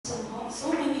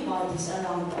bodies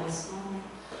around us.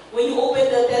 When you open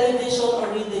the television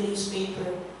or read the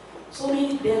newspaper, so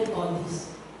many dead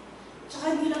bodies.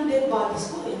 Tsaka hindi lang dead bodies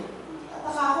ko eh.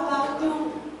 Tataka ako bakit yung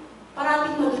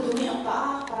parating madudumi ang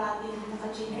paa, parating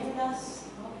nakachinelas.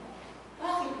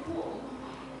 Bakit po?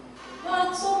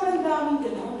 Sobrang daming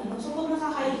gano'n. So pag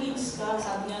nakaka-heels ka,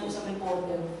 sabi nga sa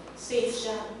reporter, safe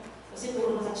siya. Kasi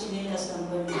puro nakachinelas lang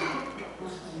ba nakakita.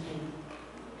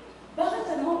 Bakit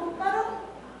ano? Parang,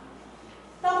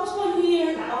 tapos mo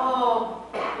hear,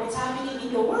 what's happening in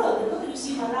the world. You know? You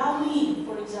see Marami,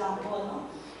 for example. No?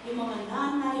 Yung mga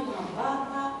nanay, yung mga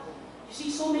bata. You see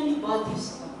so many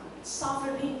bodies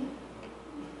suffering.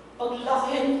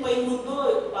 Paglakihan mo pa yung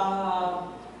mundo,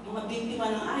 mga biktima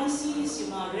ng ISIS,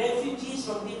 yung mga refugees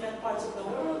from different parts of the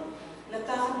world,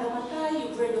 nagkakadamatay,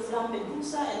 you've heard of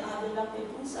Lampedusa and other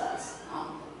Lampedusas.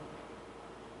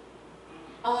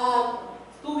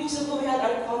 2 weeks ago, we had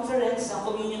our conference,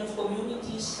 Communion of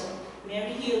Communities,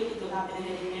 Mary Hill, it will happen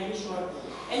again in Mary Shore.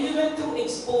 And we went to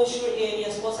exposure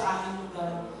areas po sa aking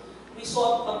lugar. We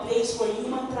saw a place for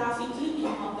human trafficking,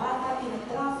 yung mga bata,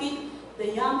 tina-traffic.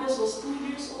 The youngest was 2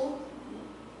 years old.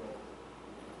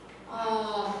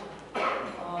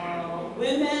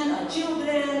 Women,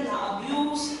 children,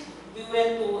 abused. We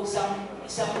went to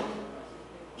isang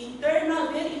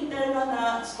internal, very internal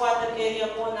na squatter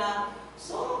area po na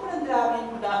sobrang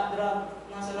daming drug,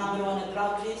 nasa number 1 na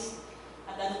drug list,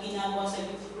 at ano ginagawa sa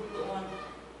youth group doon.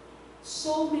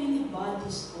 So many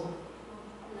bodies po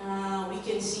na we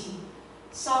can see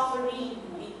suffering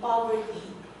in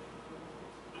poverty.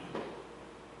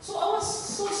 So I was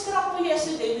so struck po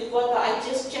yesterday with what I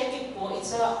just checked it po.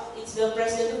 It's the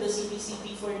president of the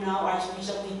CBCP for now,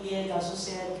 Archbishop Villegas, who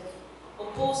said,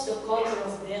 oppose the culture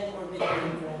of death or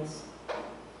betraying Christ.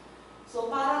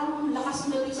 So parang lakas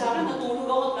ng dating sa akin, natulog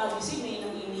ako at nagising, may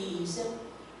nang iniisip.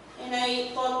 And I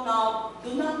thought now,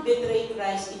 do not betray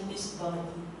Christ in this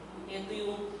body. Ito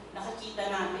yung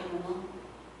nakakita natin, no?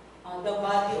 The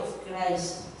body of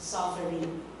Christ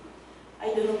suffering.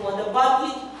 I don't know po, the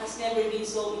body has never been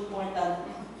so important.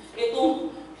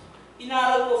 Itong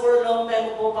inaral ko for a long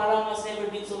time po, parang has never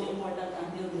been so important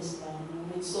until this time.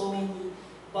 With so many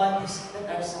bodies that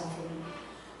are suffering.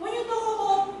 When you talk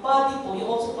about body po, you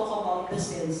also talk about the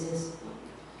senses.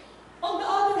 On the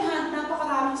other hand,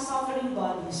 napakaraming suffering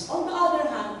bodies. On the other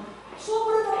hand,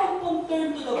 sobrang naman pong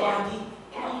turn to the body.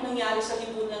 Ang nangyari sa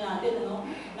lipunan natin, ano?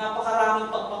 Napakaraming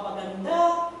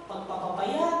pagpapaganda,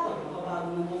 pagpapapayat, pagpapabago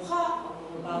ng mukha,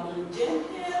 pagpapabago ng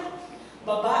gender,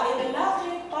 babae,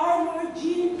 lalaki, parlor,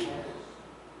 gym.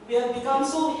 We have become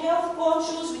so health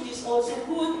conscious, which is also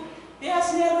good. There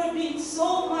has never been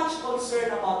so much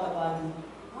concern about the body.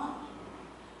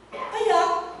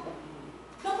 Kaya,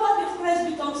 the body of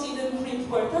Christ becomes even more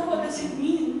important. What does it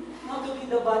mean not to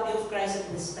be the body of Christ at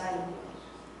this time?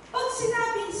 Pag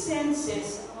sinabing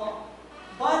senses,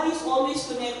 body is always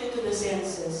connected to the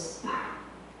senses.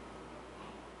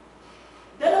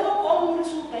 Dalawa po ang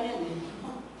resulta yan eh.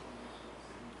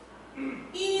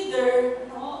 Either,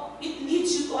 it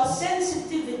leads you to a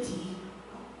sensitivity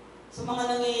sa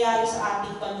mga nangyayari sa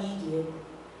ating paligid.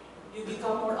 You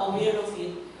become more aware of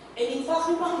it. And in fact,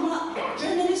 yung mga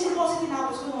journalism po kasi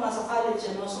tinapos ko nung nasa college,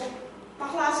 so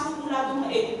paklase ko po lahat ng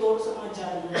mga editor sa mga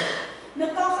journal.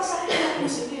 Nagkakasakit na po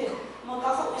sila.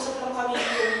 Magkakausap lang kami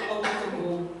yung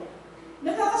pag-ubo.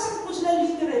 Nagkakasakit po sila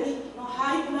literally.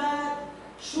 High blood,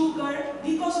 sugar,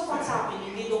 because of what's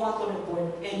happening, they don't want to report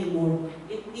anymore.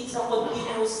 It's a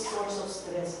continuous source of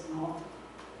stress. No?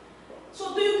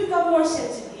 So do you become more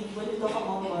sensitive when you talk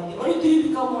about body? Or do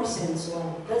you become more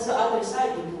sensual? That's the other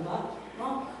side, di ba?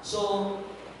 No? So,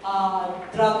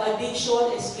 drug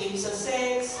addiction, escape sa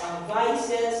sex,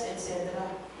 vices, etc.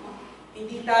 No?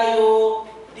 Hindi tayo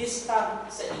distant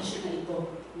sa issue na ito.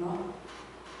 No?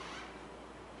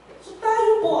 So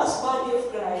tayo po as body of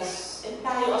Christ, and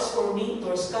tayo as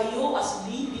formators, kayo as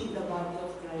leading the body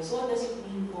of Christ, what does it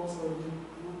mean po for you?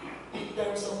 No? In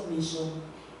terms of mission.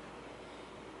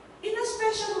 In a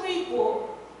special way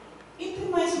po, it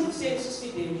reminds me of sensus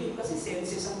fidelium, kasi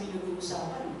senses ang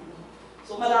pinag-uusapan.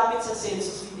 So malapit sa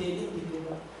sensus fidelium, di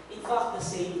ba? In fact, the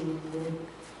same word.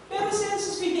 Pero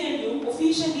sensus fidelium,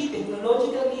 officially,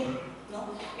 technologically,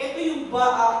 no? Ito yung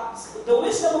the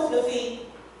wisdom of the faith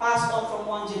passed on from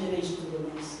one generation to the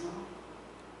next. No?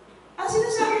 Ang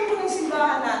sinasabi po ng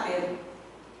simbahan natin,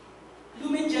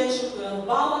 Lumen Gentium 12,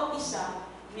 bawat isa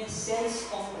may sense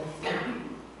of the faith.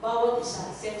 Bawat isa,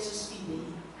 sensus fidei.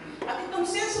 At itong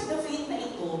sense of the faith na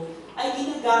ito ay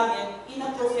ginagamit in a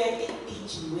prophetic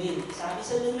teaching way. Sabi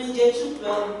sa Lumen Gentium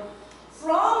 12,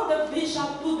 from the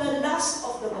bishop to the last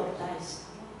of the baptized.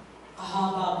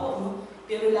 Kahaba po, no?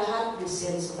 Pero lahat may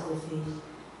sense of the faith.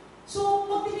 So,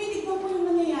 pag tinitignan mo yung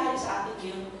nangyayari sa atin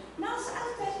ngayon,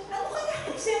 ano kaya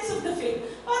yung sense of the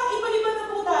faith? Parang iba-iba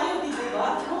na po tayo, di ba?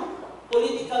 No?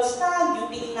 Political stand, yung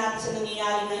tingin natin sa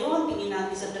nangyayari ngayon, tingin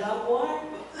natin sa drug war.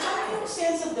 Ano yung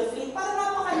sense of the faith? Parang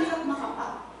napakahirap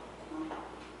makapak.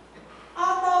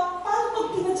 At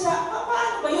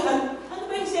paano ba yun? Ano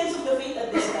ba yung sense of the faith at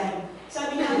this time?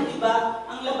 Sabi nga, di ba,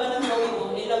 ang labanan daw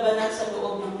ito ay labanan sa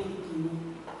loob ng Pilipino.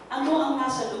 Ano ang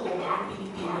nasa loob ng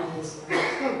Pilipino at this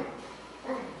time?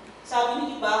 Sabi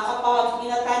ng iba, kapag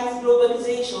in a time of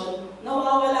globalization,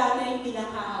 nawawala na yung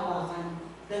pinakahawakan,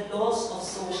 the loss of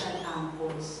social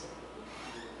anchors.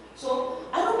 So,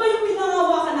 ano ba yung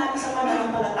pinangahawakan natin sa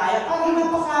pananampalataya? Parang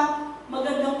napaka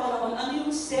magandang panahon, ano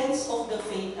yung sense of the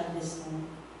faith at this time?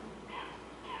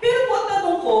 Pero po,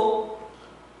 tanong ko,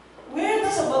 where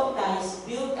does a baptized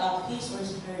build up his or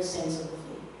her sense of the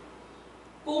faith?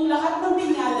 Kung lahat ng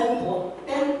binyagan po,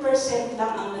 10%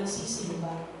 lang ang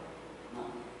nagsisimba,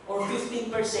 or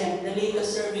 15%, the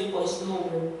latest survey po is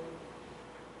lower.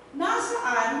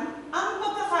 Nasaan ang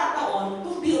pagkakataon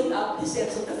to build up the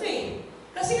sense of the faith?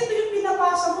 Kasi ito yung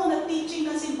pinapasa mo na teaching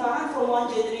ng simbahan from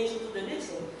one generation to the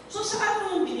next. So saan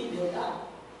mo yung binibuild up?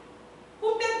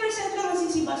 Kung 10% lang ang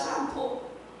sisimba, saan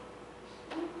po?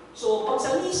 So pag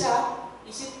sa misa,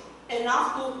 is it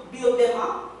enough to build them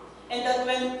up? And that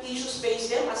when issues face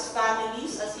them as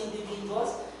families, as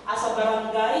individuals, as a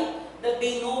barangay, that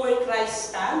they know where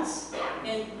Christ stands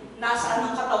and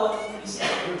nasaan ang katawan ng Kristo.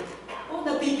 O,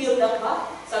 nabibuild up ba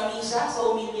sa misa, sa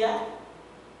homilya?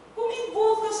 Kung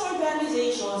involved ka sa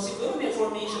organization, siguro may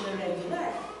formation na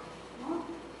regular. No?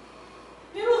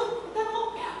 Pero,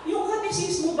 tanong, yung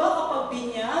katekismo ba kapag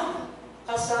binyag,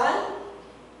 kasal,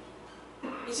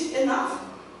 is it enough?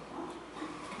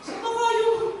 So baka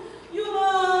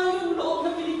yung loob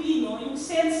ng Pilipino, yung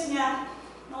sense niya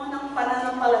no, ng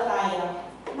pananampalataya,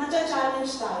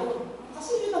 na-challenge tayo.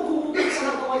 Kasi yung nagbubukod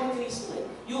sa katawan ni Kristo eh.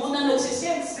 Yung una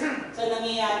nagsisense sa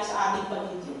nangyayari sa ating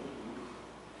paligid.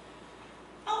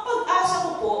 Ang pag-asa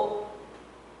ko po,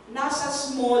 nasa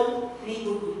small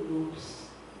neighborhood groups.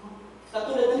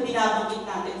 Katulad ng binabanggit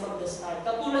natin from the start.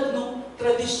 Katulad ng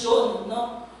tradisyon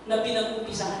no, na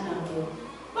pinag-umpisahan natin.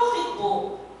 Bakit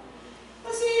po?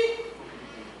 Kasi,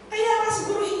 kaya nga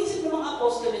siguro inisip ng mga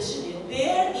apostoles yun eh.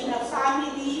 There, in a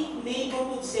family,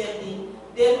 neighborhood setting,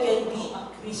 there can be a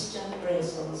Christian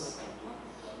presence.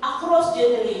 Across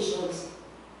generations.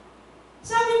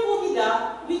 Sabi po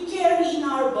nila, we carry in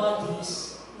our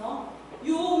bodies, no?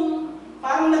 Yung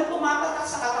parang nagtumatatak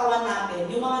sa katawan natin,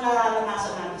 yung mga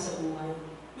nararanasan natin sa buhay.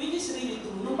 Which is really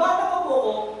true. Nung bata pa po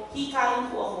ako,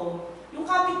 hikain po ako, yung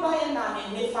kapitbahayan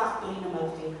namin, may factory na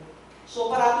malaki.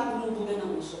 So parati bumubuga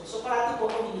ng usok. So parati po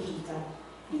ako hinihika.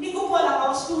 Hindi ko po alam, I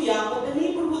was too young, but the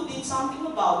neighborhood did something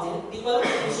about it. Di ko alam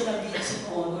kung gusto na visit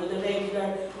on or the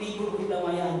regular neighborhood na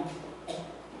mayan.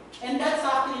 And that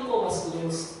factory po was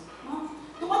closed. No?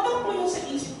 Tumatak po yung sa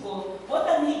isip ko, what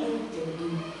a neighborhood can do.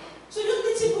 So yun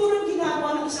din siguro yung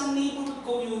ginagawa ng isang neighborhood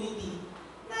community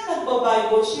na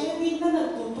nagba-Bible sharing, na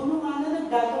nagtutulungan, na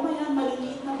nagdadamayan,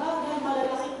 maliliit na bagay,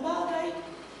 malalaking bagay.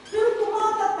 Pero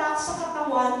tumatatak sa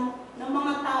katawan ng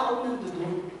mga taong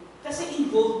nandoon. Kasi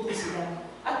involved po sila.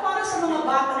 At para sa mga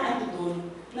batang ando doon,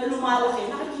 na lumalaki,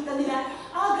 nakikita nila,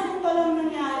 ganun palang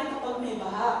nangyari kapag may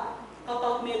baha,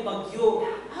 kapag may bagyo.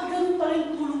 Ganun pala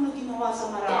yung tulong na ginawa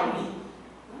sa marami.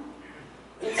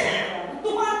 Etc.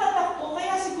 Tumatatak po,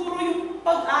 kaya siguro yung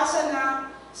pag-asa na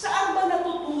saan ba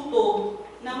natututo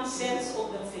ng sense of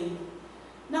the faith.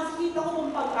 Nakikita ko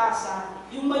kung pag-asa,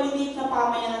 yung maliliit na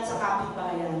pamayanan sa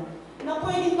kapitbayan, na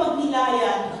pwedeng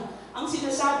pagnilayan ang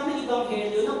sinasabi ng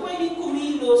Ebanghelyo, na pwedeng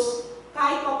kumilos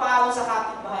kahit papaano sa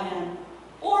kapitbahayan.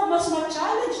 Or mas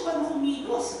ma-challenge pa na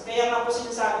kumilos. Kaya nga po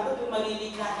sinasabi ko, yung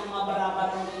malilig natin mga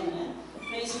barabarang na yan.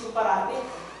 Naisip ko parati,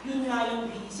 yun nga yung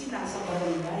busy nasa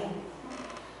barangay.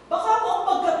 Baka po ang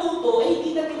pagkatuto ay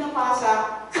hindi na pinapasa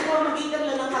sa pamagitan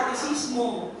lang ng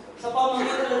katekismo, sa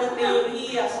pamagitan lang ng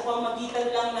teoriya, sa pamagitan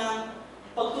lang ng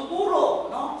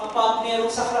pagtuturo, no? Kapag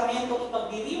mayroong sakramento at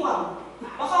pagdiriwang.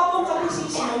 Baka po ang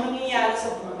katekismo nangyayari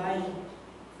sa buhay.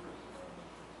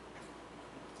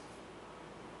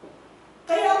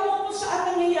 Kaya po kung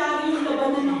saan nangyayari yung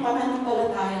labanan ng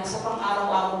pananampalataya sa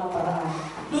pang-araw-araw na paraan,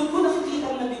 doon ko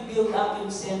nakikita na nabibuild up yung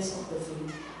sense of the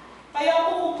faith. Kaya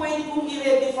po kung pwede kong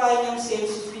i-redefine yung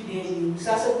sense of fidelity,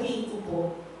 sasabihin ko po,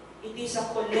 it is a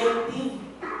collective,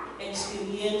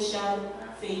 experiential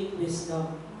faith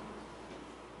wisdom.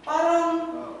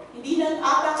 Parang hindi na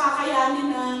ata kakayanin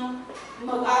na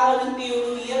mag-aral ng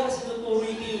teoriya kasi tuturo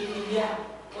yung teoriya.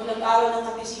 O nag-aral ng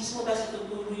katekismo kasi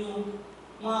tuturo yung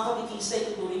mga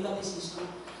katekista, tuturo yung katekismo.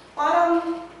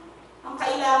 Parang Ang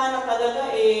kailangan na talaga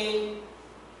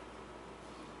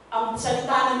ang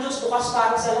salita ng Diyos bukas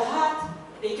para sa lahat.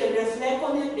 They can reflect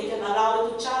on it, they can allow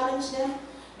it to challenge them.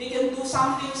 They can do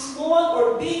something small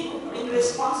or big in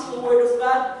response to the Word of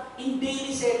God in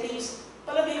daily settings.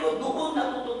 Palagay ko, doon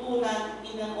natututunan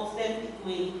in an authentic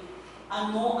way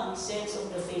ano ang sense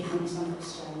of the faith ng isang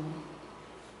Kristiyano.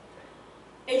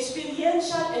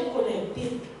 Experiential and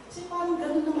collective. Kasi parang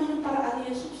ganun naman yung paraan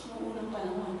ni Jesus noong unang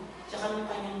panahon. Tsaka ng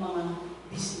kanyang mga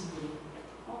disiplin.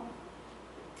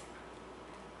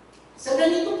 Sa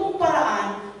ganito pong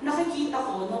paraan, nakikita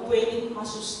ko na pwedeng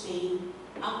masustain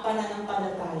ang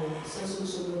pananampalataya sa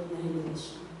susunod na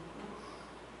henerasyon.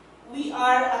 We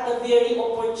are at a very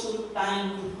opportune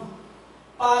time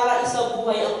para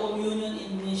isabuhay ang communion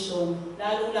in mission,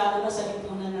 lalo-lalo na sa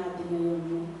lipunan natin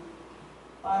ngayon.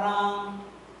 Parang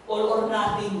all or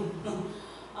nothing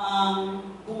ang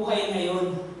buhay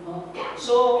ngayon.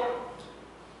 So,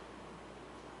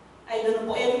 I don't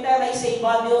know po, every time I say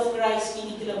body of Christ,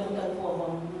 kinikilabutan po ako.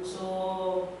 So,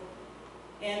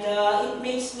 and it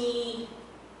makes me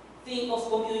think of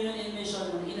communion and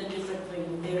mission in a different way,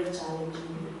 very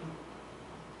challenging.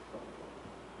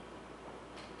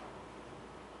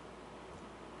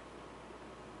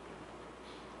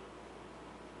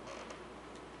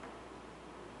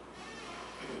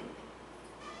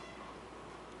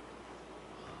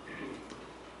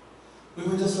 We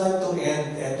would just like to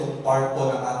end itong part po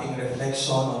ng ating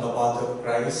reflection on the body of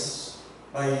Christ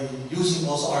by using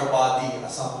also our body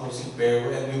as a closing prayer,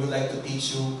 and we would like to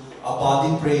teach you a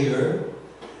body prayer,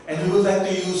 and we would like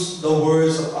to use the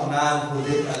words of a man who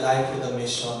lived a life with a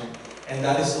mission, and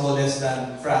that is no less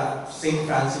than Saint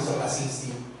Francis of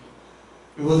Assisi.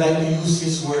 We would like to use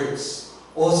his words: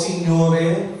 O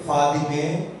Signore,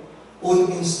 fadime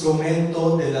un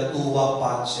instrumento della tua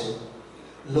pace.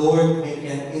 Lord, make me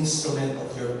an instrument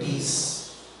of your peace.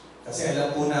 Kasi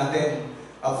alam po natin,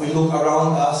 if we look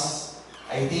around us,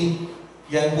 I think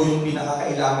yan po yung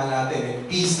pinakakailangan natin. And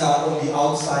peace not only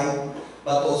outside,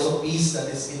 but also peace that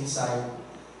is inside.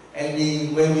 And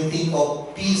when we think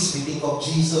of peace, we think of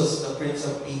Jesus, the Prince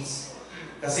of Peace.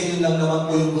 Kasi yun lang naman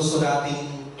po yung gusto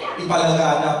nating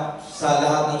ipalaganap sa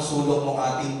lahat ng sulok ng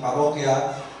ating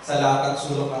parokya, sa lahat ng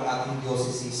sulok ng ating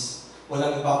diocese.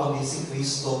 Walang iba kundi si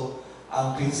Kristo,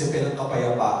 ang prinsipe ng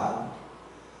kapayapaan.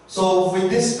 So,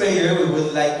 with this prayer, we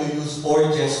would like to use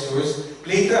 4 gestures.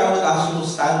 Later, I would ask you to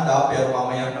stand up, pero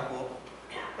mamaya na po.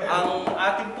 Ang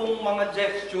ating pong mga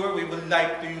gesture, we would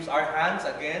like to use our hands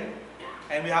again.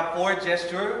 And we have 4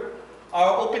 gesture.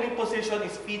 Our opening position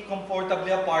is feet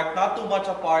comfortably apart, not too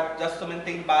much apart, just to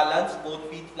maintain balance, both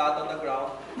feet flat on the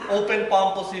ground. Open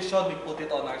palm position, we put it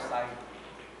on our side.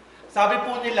 Sabi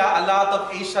po nila, a lot of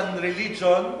Asian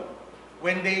religion,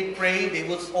 when they pray, they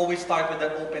will always start with an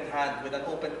open hand, with an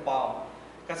open palm.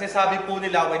 Kasi sabi po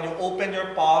nila, when you open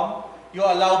your palm, you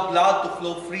allow blood to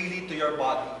flow freely to your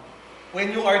body. When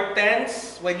you are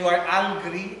tense, when you are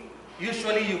angry,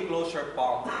 usually you close your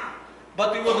palm.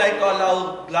 But we would like to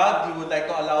allow blood, we would like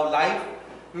to allow life,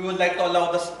 we would like to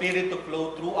allow the Spirit to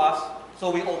flow through us,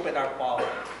 so we open our palm.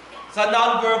 Sa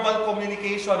non-verbal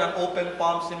communication, an open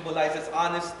palm symbolizes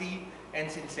honesty and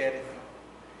sincerity.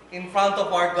 In front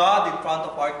of our God, in front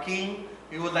of our King,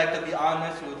 we would like to be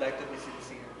honest, we would like to be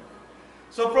sincere.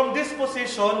 So from this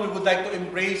position, we would like to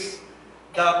embrace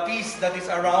the peace that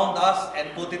is around us and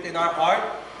put it in our heart.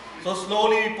 So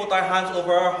slowly we put our hands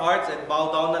over our hearts and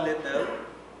bow down a little.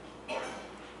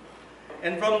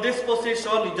 And from this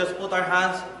position, we just put our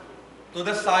hands to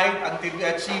the side until we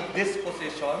achieve this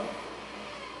position.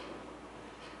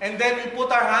 And then we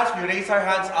put our hands, we raise our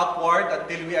hands upward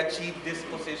until we achieve this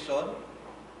position.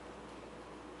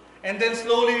 And then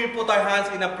slowly we put our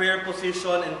hands in a prayer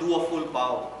position and do a full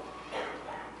bow.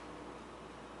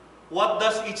 What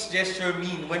does each gesture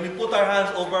mean? When we put our hands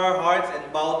over our hearts and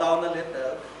bow down a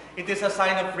little, it is a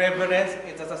sign of reverence,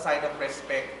 it is a sign of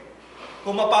respect.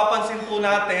 Kung mapapansin po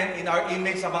natin in our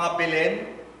image sa mga Belen,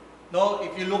 no,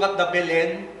 if you look at the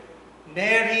Belen,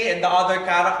 Mary and the other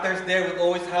characters there would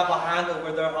always have a hand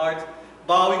over their hearts,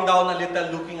 bowing down a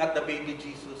little, looking at the baby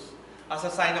Jesus, as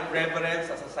a sign of reverence,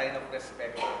 as a sign of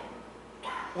respect.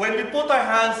 When we put our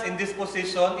hands in this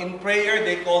position, in prayer,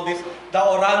 they call this the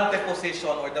orante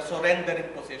position or the surrendering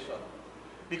position.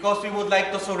 Because we would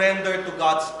like to surrender to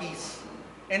God's peace.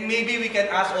 And maybe we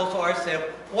can ask also ourselves,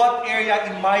 what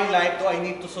area in my life do I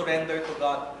need to surrender to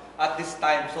God at this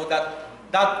time so that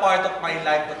that part of my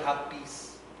life would have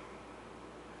peace?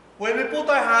 When we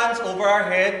put our hands over our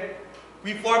head,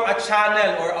 we form a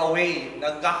channel or a way.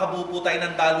 Nagkakabuo po tayo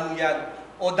ng daluyan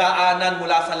o daanan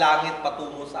mula sa langit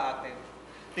patungo sa atin.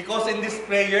 Because in this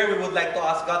prayer, we would like to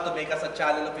ask God to make us a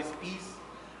channel of His peace,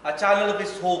 a channel of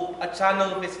His hope, a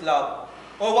channel of His love,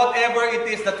 or whatever it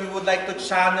is that we would like to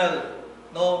channel,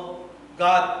 no,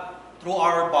 God through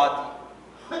our body.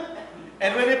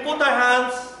 And when we put our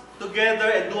hands together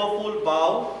and do a full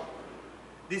bow,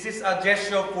 this is a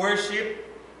gesture of worship,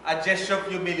 a gesture of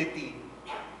humility.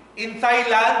 In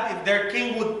Thailand, if their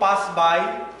king would pass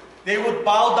by, they would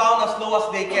bow down as low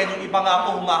as they can. Yung iba nga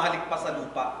po humahalik pa sa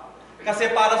lupa. Kasi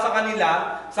para sa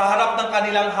kanila, sa harap ng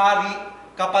kanilang hari,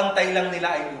 kapantay lang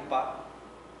nila ay lupa.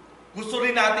 Gusto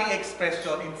rin nating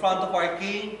expression, in front of our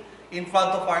king, in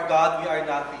front of our God, we are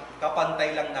nothing.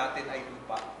 Kapantay lang natin ay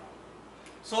lupa.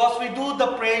 So as we do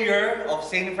the prayer of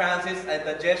Saint Francis and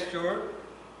the gesture,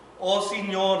 O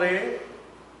Signore,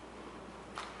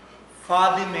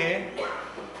 fadime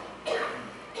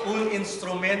un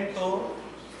instrumento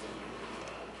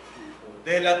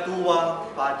della tua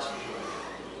pace.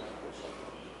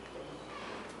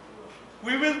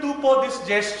 We will do po this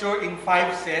gesture in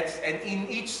 5 sets, and in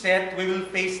each set, we will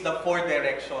face the 4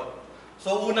 direction.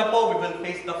 So una po, we will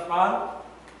face the front,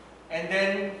 and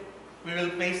then we will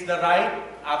face the right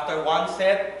after 1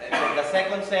 set, and then the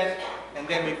second set, and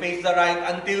then we face the right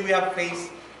until we have faced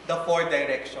the 4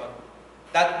 direction.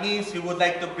 That means we would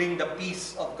like to bring the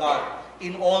peace of God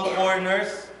in all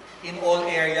corners, in all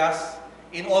areas,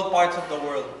 in all parts of the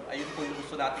world. Ayun po yung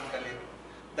gusto nating dalhin.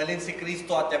 Dalhin si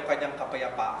Kristo at yung kanyang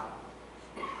kapayapaan.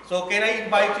 So can I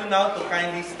invite you now to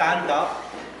kindly stand up?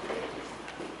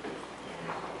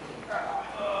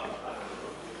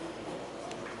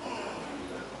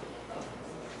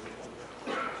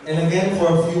 And again,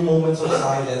 for a few moments of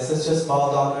silence, let's just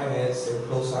bow down our heads and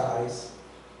close our eyes.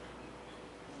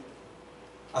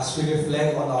 As we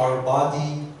reflect on our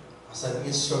body as an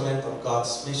instrument of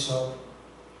God's mission,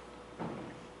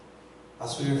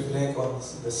 as we reflect on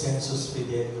the sensus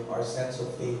fidelium, our sense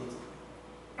of faith,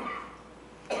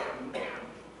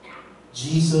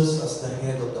 Jesus as the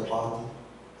head of the body,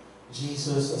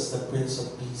 Jesus as the Prince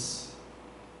of Peace.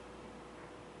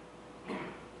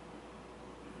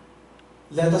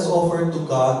 Let us offer to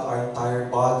God our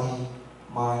entire body,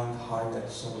 mind, heart,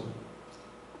 and soul.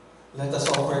 Let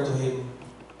us offer to Him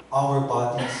our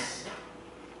bodies.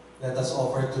 Let us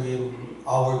offer to Him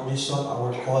our mission,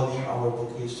 our calling, our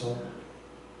vocation.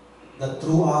 That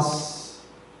through us,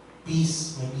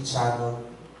 peace may be channeled.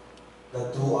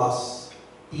 That through us,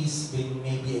 peace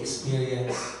may be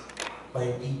experienced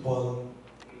by people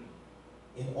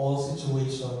in all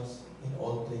situations, in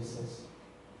all places.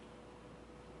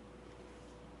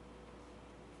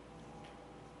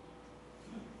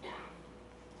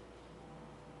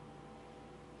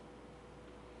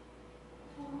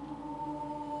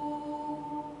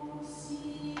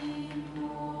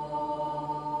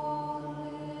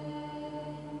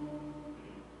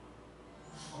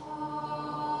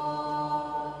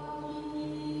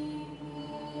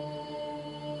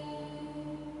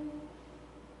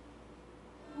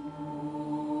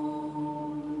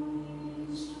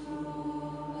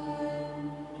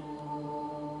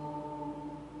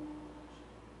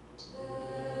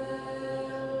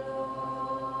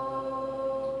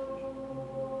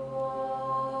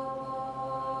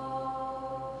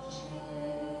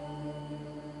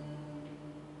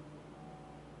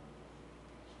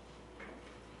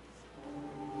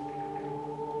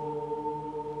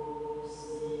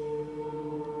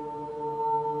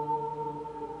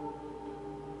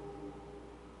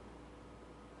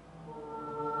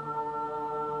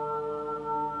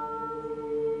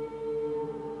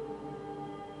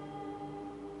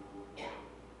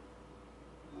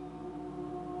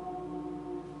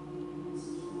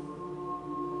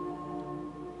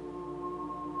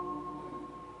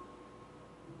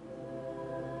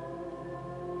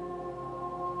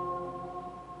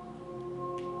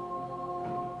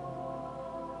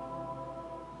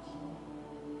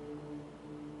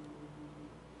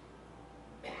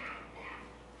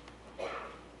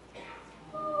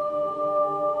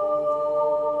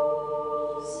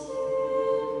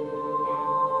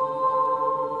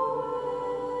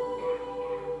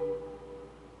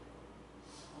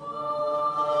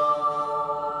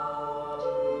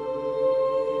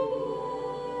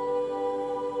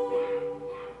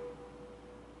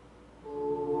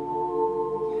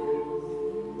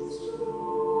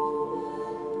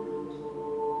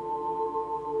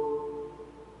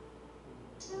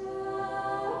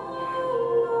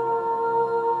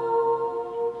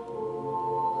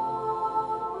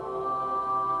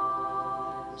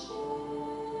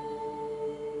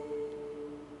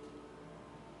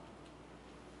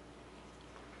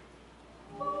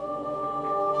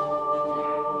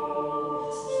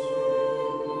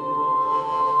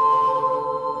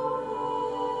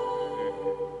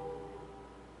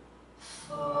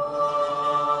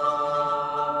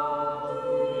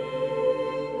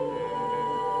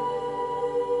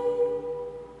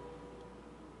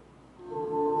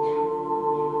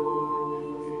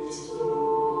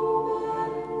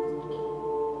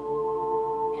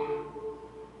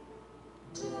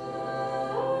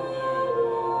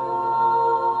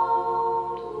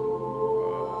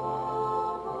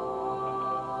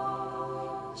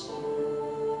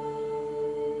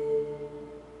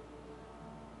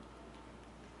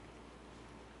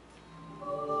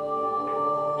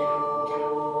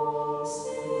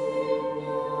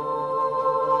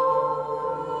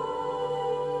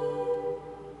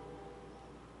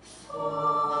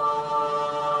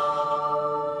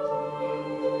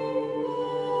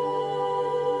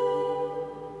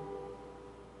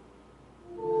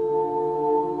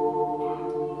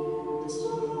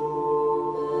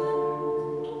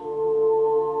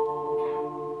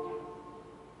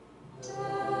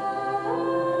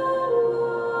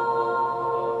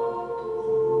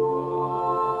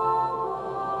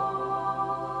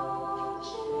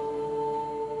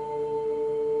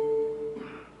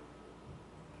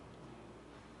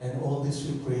 this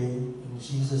we pray in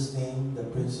Jesus' name, the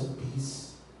Prince of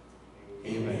Peace.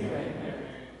 Amen.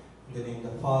 In the name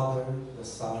of the Father, the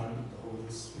Son, the Holy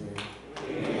Spirit.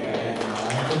 Amen.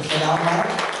 Maraming salamat.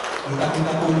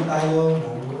 Kita-kita po ulit tayo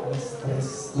ng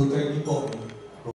alas 3, 2:30 po.